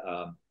tech,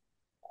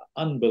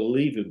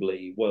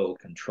 unbelievably well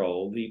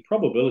controlled. The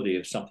probability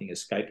of something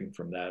escaping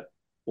from that,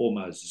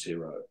 almost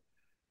zero.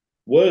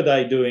 Were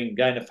they doing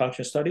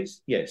gain-of-function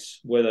studies? Yes.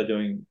 Were they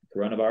doing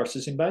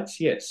coronaviruses in bats?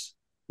 Yes.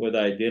 Were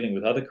they dealing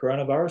with other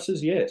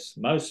coronaviruses? Yes.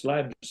 Most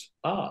labs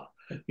are.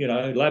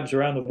 Labs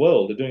around the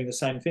world are doing the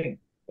same thing,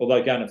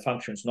 although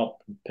gain-of-function is not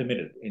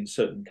permitted in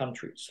certain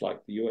countries like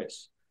the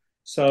US.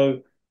 So,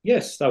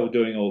 yes, they were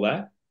doing all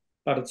that,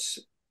 but it's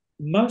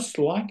most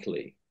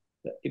likely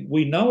that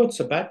we know it's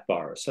a bat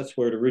virus. That's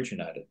where it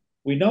originated.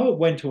 We know it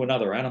went to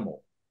another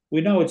animal. We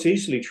know it's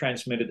easily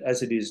transmitted,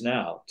 as it is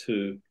now,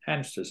 to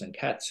hamsters and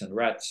cats and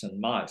rats and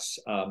mice,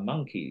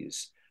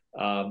 monkeys.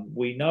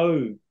 We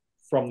know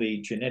from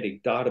the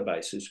genetic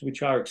databases,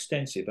 which are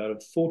extensive, out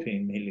of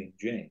 14 million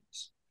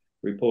genes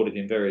reported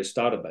in various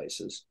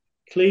databases,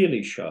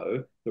 clearly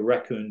show the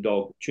raccoon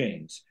dog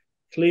genes,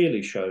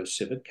 clearly show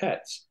civet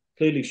cats,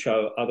 clearly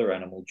show other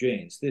animal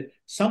genes.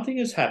 Something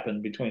has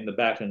happened between the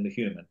bat and the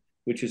human,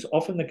 which is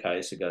often the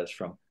case. It goes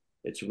from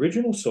its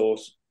original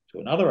source to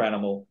another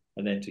animal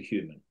and then to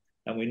human.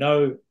 And we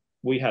know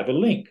we have a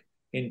link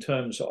in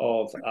terms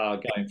of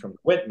going from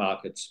wet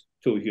markets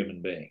to a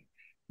human being.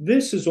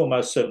 This is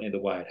almost certainly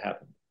the way it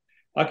happened.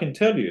 I can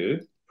tell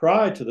you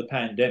prior to the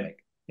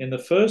pandemic, in the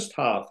first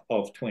half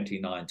of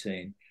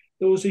 2019,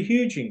 there was a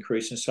huge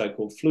increase in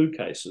so-called flu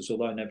cases,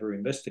 although never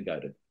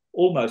investigated,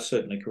 almost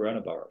certainly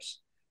coronavirus.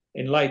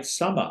 In late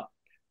summer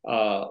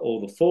or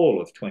the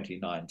fall of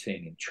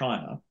 2019 in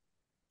China,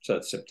 so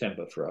it's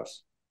September for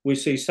us, we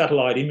see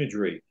satellite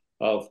imagery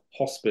of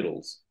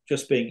hospitals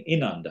just being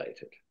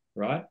inundated,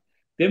 right?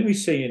 Then we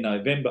see in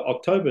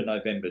October,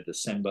 November,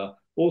 December,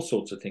 all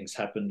sorts of things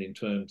happened in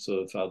terms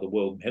of the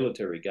World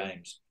Military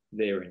Games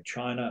there in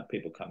China,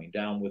 people coming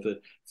down with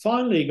it.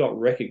 Finally, got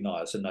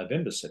recognized on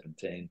November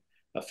 17,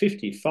 a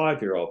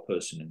 55-year-old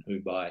person in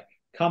Hubei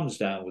comes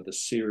down with a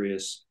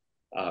serious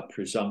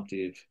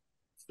presumptive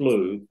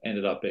flu,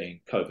 ended up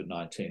being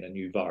COVID-19, a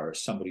new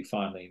virus. Somebody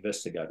finally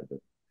investigated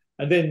it.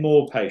 And then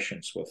more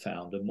patients were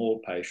found and more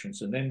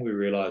patients. And then we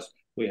realized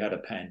we had a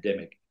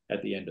pandemic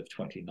at the end of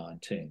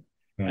 2019.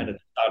 And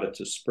it started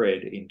to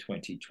spread in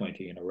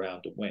 2020 and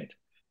around it went.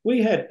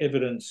 We had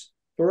evidence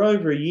for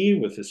over a year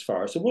with this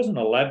virus. It wasn't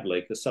a lab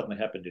leak that suddenly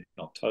happened in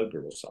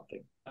October or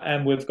something.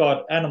 And we've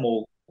got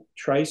animal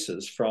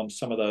traces from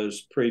some of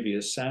those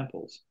previous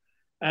samples.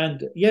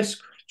 And yes,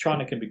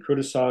 China can be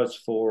criticized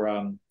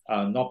for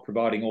not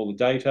providing all the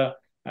data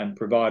and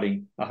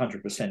providing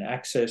 100%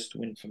 access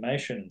to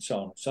information and so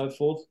on and so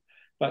forth.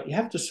 But you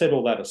have to set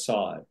all that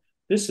aside.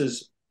 This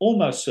is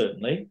almost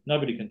certainly,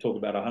 nobody can talk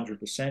about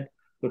 100%,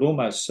 but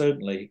almost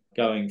certainly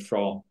going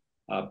from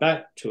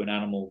bat to an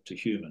animal to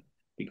human,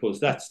 because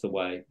that's the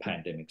way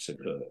pandemics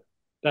occur.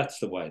 That's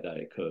the way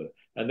they occur.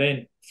 And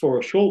then for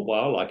a short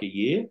while, like a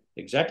year,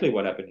 exactly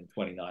what happened in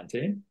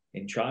 2019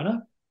 in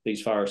China,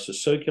 these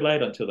viruses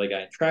circulate until they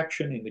gain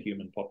traction in the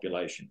human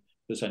population,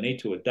 because they need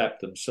to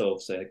adapt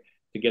themselves there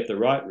to get the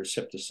right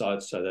receptor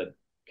sites so that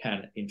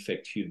can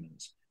infect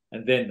humans.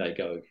 And then they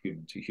go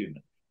human to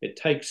human. It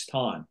takes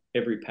time.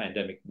 Every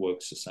pandemic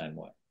works the same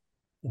way.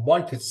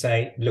 One could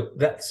say, look,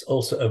 that's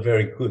also a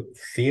very good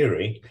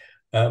theory.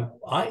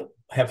 I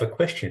have a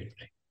question.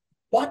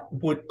 What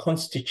would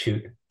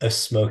constitute a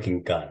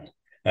smoking gun?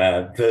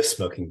 The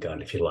smoking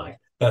gun, if you like.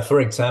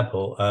 For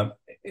example,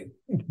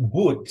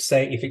 would,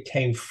 say, if it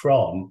came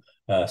from,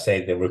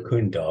 say, the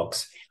raccoon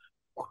dogs,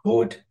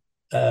 could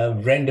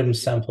random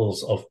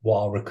samples of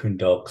wild raccoon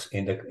dogs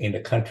in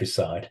the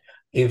countryside,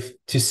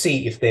 to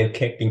see if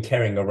they've been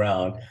carrying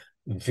around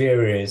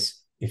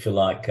various, if you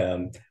like,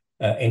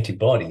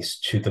 antibodies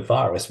to the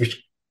virus,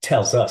 which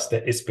tells us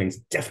that it's been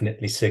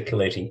definitely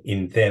circulating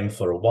in them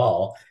for a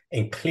while,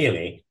 and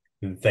clearly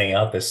they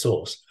are the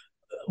source.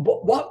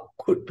 What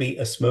could be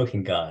a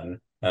smoking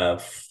gun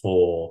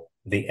for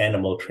the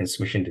animal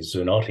transmission, the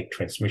zoonotic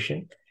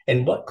transmission,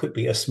 and what could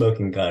be a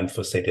smoking gun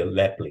for, say, the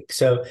lab leak?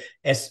 So,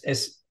 as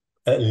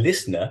a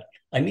listener,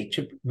 we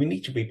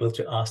need to be able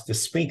to ask the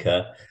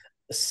speaker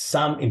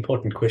some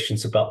important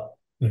questions about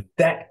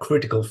that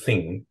critical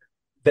thing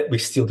that we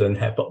still don't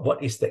have. But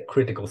what is that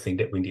critical thing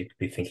that we need to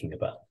be thinking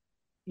about?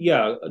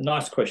 Yeah,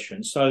 nice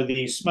question. So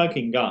the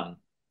smoking gun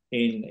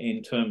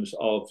in terms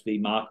of the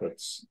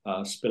markets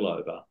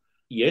spillover,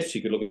 yes,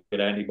 you could look at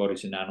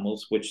antibodies in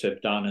animals, which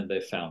they've done and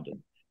they've found it.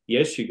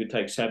 Yes, you could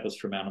take samples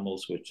from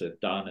animals, which they've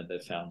done and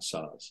they've found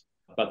SARS.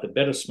 But the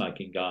better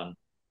smoking gun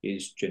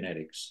is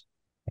genetics.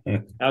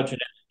 Mm. Our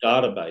genetic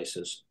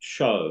databases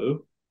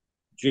show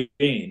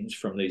genes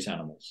from these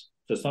animals.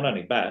 So it's not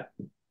only bat,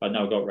 I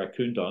know I've got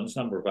raccoon dogs, a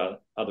number of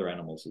other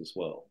animals as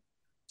well.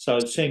 So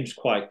it seems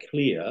quite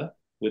clear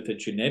with the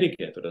genetic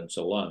evidence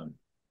alone,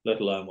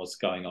 let alone what's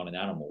going on in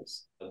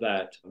animals,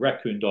 that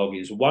raccoon dog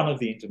is one of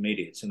the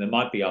intermediates, and there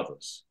might be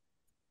others.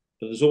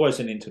 But there's always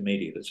an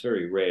intermediate. It's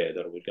very rare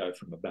that it would go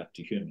from a bat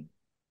to human.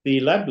 The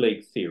lab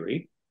leak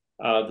theory,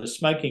 the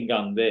smoking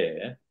gun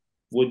there,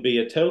 would be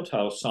a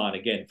telltale sign,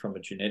 again, from a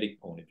genetic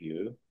point of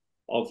view,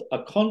 of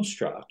a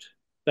construct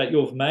that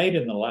you've made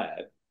in the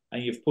lab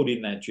and you've put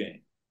in that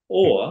gene,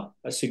 or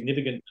a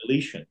significant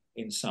deletion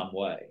in some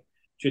way.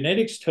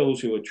 Genetics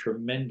tells you a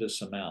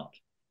tremendous amount.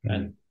 Mm.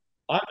 And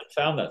I haven't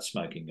found that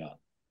smoking gun.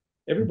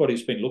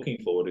 Everybody's been looking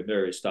for it in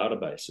various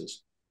databases.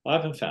 I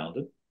haven't found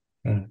it.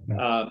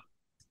 Mm.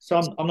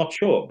 So I'm not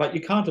sure, but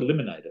you can't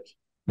eliminate it.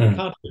 You can't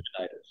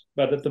eliminate it.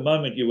 But at the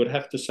moment, you would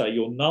have to say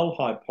your null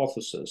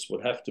hypothesis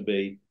would have to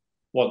be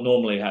what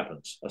normally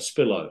happens, a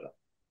spillover.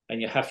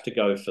 And you have to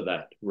go for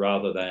that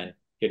rather than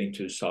getting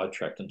too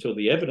sidetracked until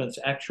the evidence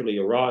actually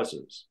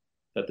arises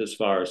that this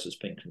virus has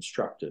been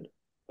constructed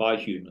by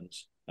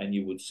humans, and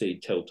you would see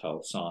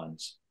telltale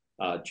signs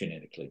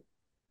genetically.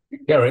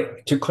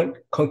 Gary, to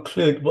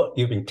conclude what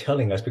you've been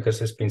telling us, because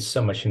there's been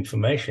so much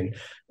information,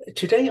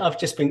 today I've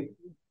just been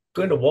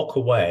going to walk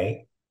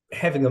away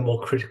having a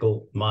more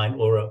critical mind,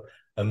 or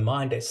a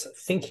mind that's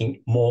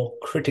thinking more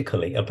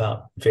critically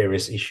about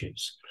various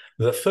issues.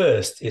 The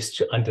first is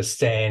to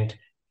understand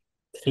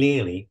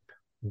clearly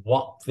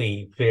what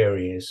the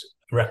various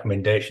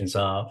recommendations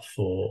are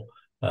for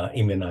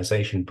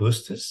immunization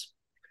boosters.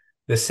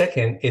 The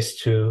second is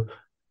to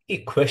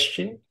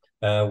question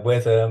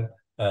whether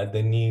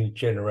the new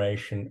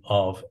generation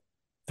of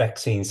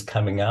vaccines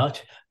coming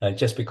out,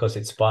 just because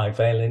it's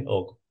bivalent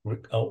or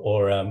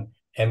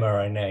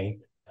mRNA,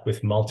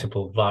 with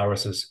multiple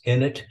viruses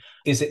in it.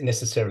 Is it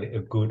necessarily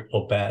a good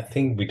or bad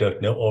thing? We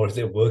don't know. Or is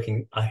it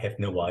working? I have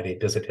no idea.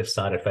 Does it have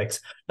side effects?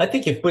 I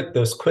think you've put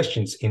those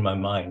questions in my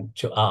mind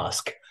to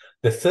ask.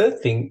 The third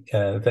thing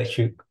that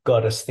you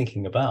got us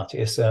thinking about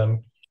is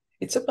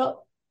it's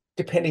about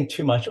depending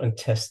too much on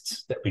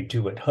tests that we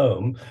do at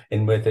home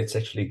and whether it's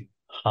actually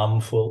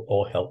harmful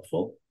or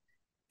helpful.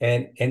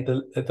 And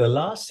the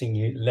last thing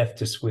you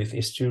left us with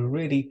is to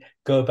really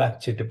go back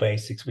to the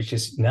basics, which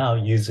is now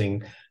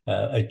using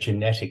a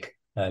genetic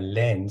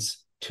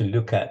lens to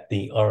look at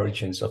the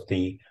origins of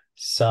the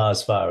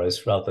SARS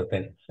virus rather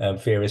than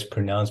various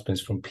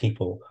pronouncements from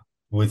people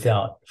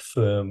without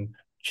firm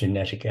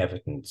genetic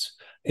evidence.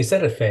 Is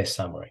that a fair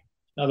summary?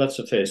 No, that's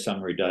a fair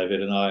summary,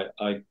 David. And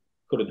I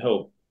couldn't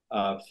help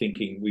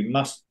thinking we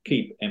must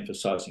keep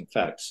emphasizing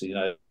facts. You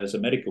know, as a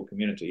medical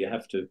community, you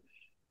have to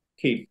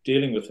keep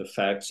dealing with the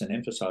facts and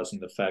emphasizing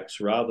the facts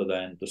rather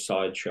than the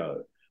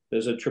sideshow.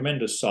 There's a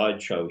tremendous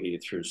sideshow here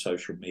through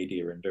social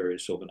media and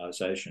various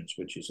organizations,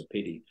 which is a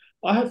pity.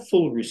 I have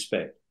full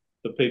respect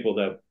for people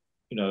that,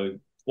 you know,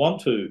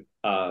 want to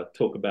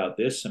talk about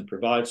this and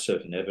provide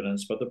certain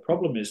evidence, but the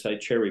problem is they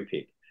cherry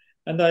pick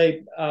and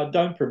they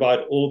don't provide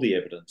all the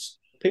evidence.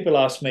 People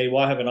ask me,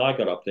 why haven't I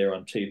got up there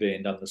on TV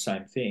and done the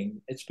same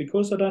thing? It's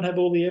because I don't have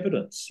all the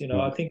evidence. You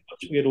know, I think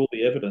once we get all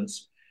the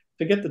evidence,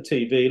 forget the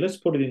TV, let's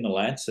put it in the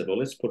Lancet or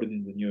let's put it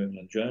in the New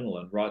England Journal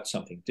and write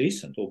something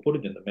decent, or put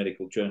it in the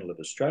Medical Journal of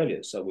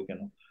Australia so we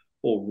can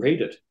all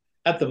read it.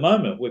 At the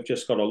moment, we've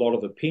just got a lot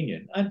of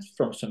opinion and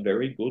from some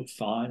very good,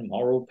 fine,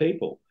 moral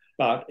people,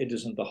 but it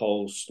isn't the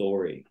whole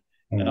story.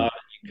 And I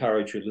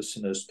encourage your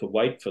listeners to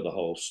wait for the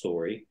whole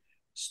story.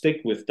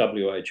 Stick with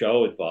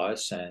WHO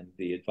advice and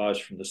the advice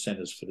from the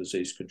Centers for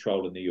Disease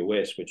Control in the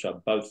US, which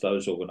are both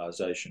those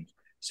organizations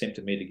sent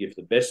to me to give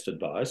the best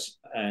advice.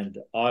 And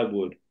I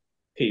would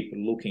keep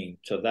looking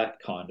to that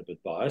kind of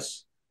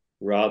advice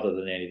rather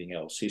than anything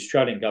else. The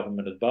Australian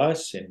government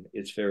advice in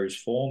its various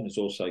form is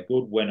also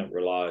good when it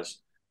relies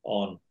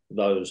on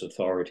those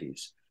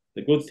authorities.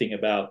 The good thing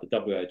about the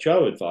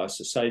WHO advice,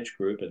 the SAGE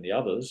group and the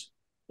others,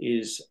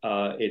 is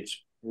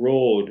its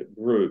broad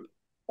group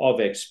of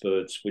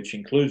experts, which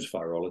includes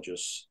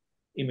virologists,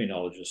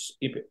 immunologists,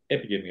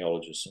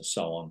 epidemiologists, and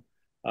so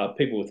on,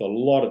 people with a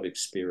lot of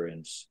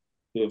experience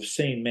who have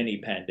seen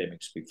many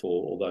pandemics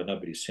before, although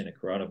nobody's seen a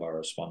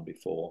coronavirus one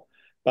before.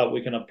 But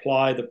we can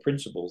apply the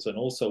principles, and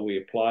also we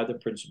apply the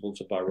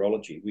principles of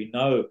virology. We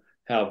know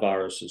how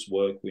viruses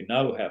work. We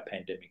know how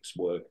pandemics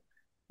work.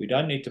 We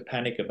don't need to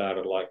panic about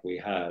it like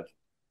we have.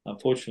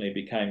 Unfortunately,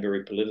 it became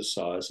very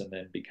politicized and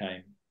then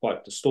became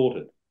quite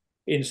distorted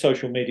in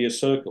social media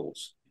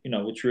circles, you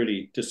know, which is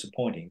really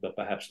disappointing, but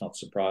perhaps not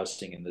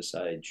surprising in this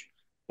age.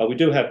 But we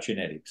do have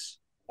genetics,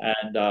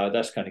 and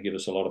that's going to give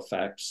us a lot of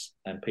facts,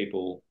 and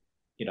people,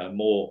 you know,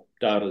 more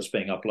data is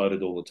being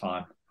uploaded all the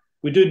time.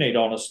 We do need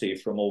honesty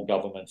from all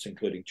governments,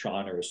 including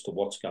China, as to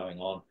what's going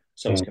on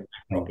so we can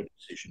make proper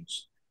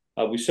decisions.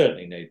 We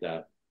certainly need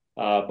that.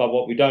 But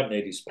what we don't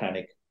need is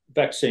panic.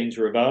 Vaccines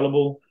are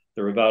available.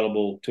 They're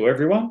available to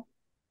everyone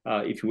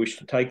if you wish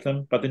to take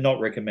them, but they're not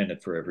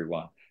recommended for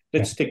everyone.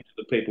 Let's stick to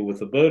the people with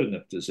the burden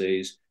of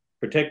disease,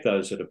 protect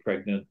those that are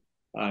pregnant,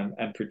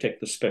 and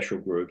protect the special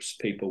groups,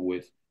 people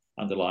with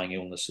underlying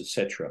illness,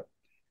 etc.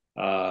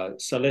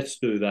 So let's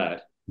do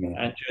that.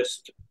 And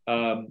just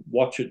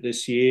watch it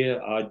this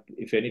year.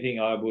 If anything,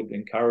 I would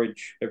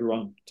encourage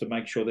everyone to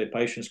make sure their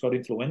patients got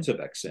influenza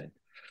vaccine.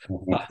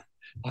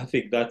 I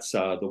think that's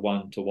the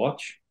one to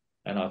watch,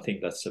 and I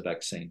think that's the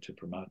vaccine to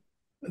promote.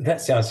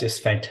 That sounds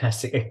just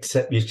fantastic,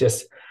 except you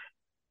just,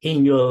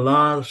 in your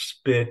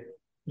last bit,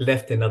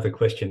 left another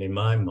question in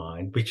my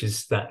mind, which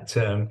is that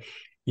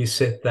you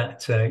said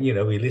that, you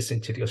know, we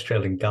listened to the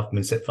Australian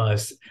government's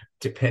advice,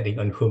 depending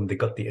on whom they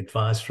got the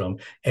advice from.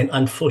 And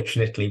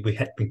unfortunately, we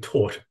had been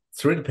taught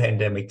through the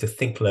pandemic to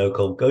think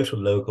local, go to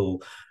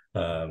local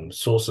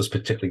sources,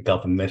 particularly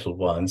governmental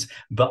ones,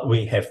 but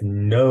we have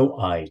no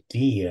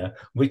idea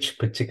which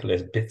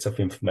particular bits of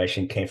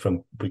information came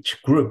from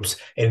which groups,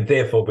 and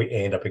therefore we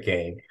end up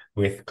again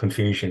with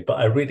confusion. But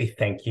I really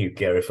thank you,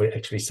 Gary, for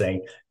actually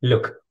saying,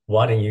 look,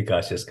 why don't you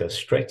guys just go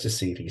straight to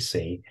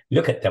CDC,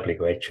 look at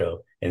WHO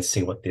and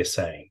see what they're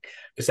saying?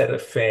 Is that a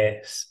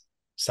fair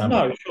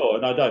summary? No, sure.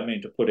 And I don't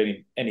mean to put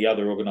any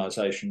other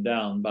organisation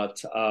down, but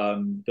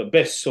the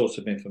best source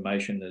of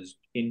information is,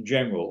 in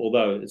general,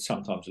 although it's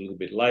sometimes a little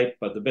bit late,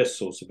 but the best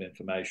source of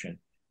information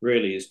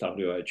really is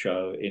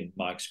WHO in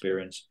my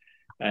experience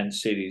and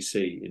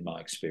CDC in my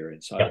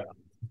experience.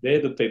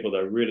 They're the people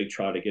that really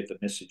try to get the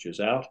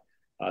messages out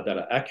that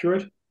are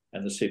accurate,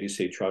 and the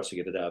CDC tries to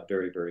get it out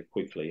very, very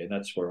quickly. And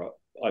that's where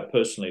I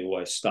personally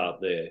always start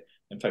there.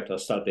 In fact, I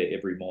start there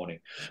every morning.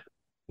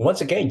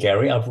 Once again,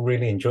 Gary, I've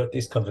really enjoyed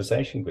this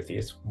conversation with you.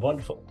 It's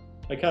wonderful.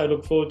 Okay, I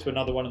look forward to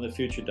another one in the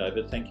future,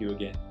 David. Thank you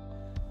again.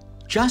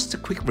 Just a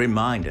quick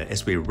reminder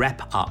as we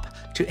wrap up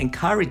to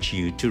encourage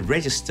you to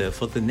register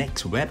for the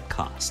next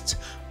webcasts,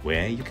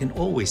 where you can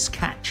always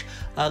catch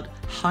a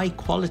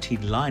high-quality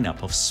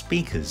lineup of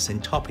speakers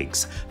and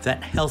topics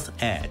that Health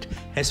Ed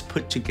has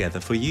put together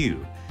for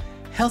you.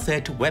 Health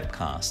Ed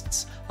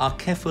webcasts are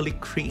carefully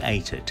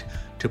created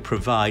to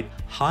provide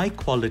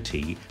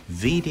high-quality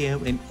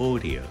video and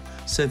audio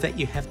so that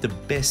you have the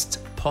best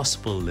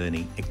possible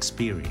learning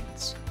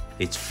experience.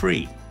 It's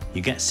free,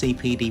 you get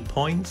CPD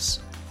points,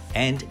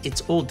 and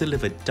it's all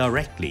delivered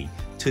directly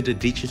to the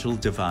digital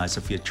device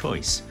of your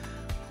choice,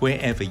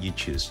 wherever you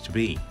choose to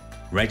be.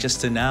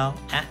 Register now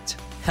at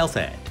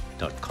healthed.com.au.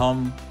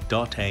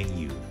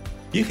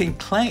 You can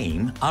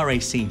claim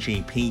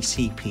RACGP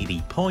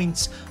CPD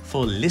points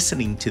for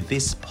listening to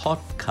this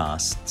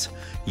podcast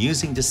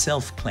using the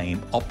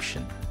self-claim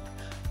option.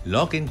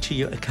 Log into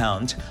your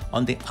account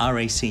on the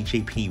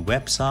RACGP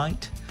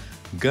website,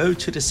 go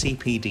to the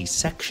CPD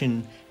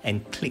section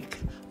and click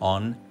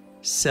on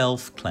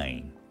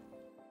self-claim.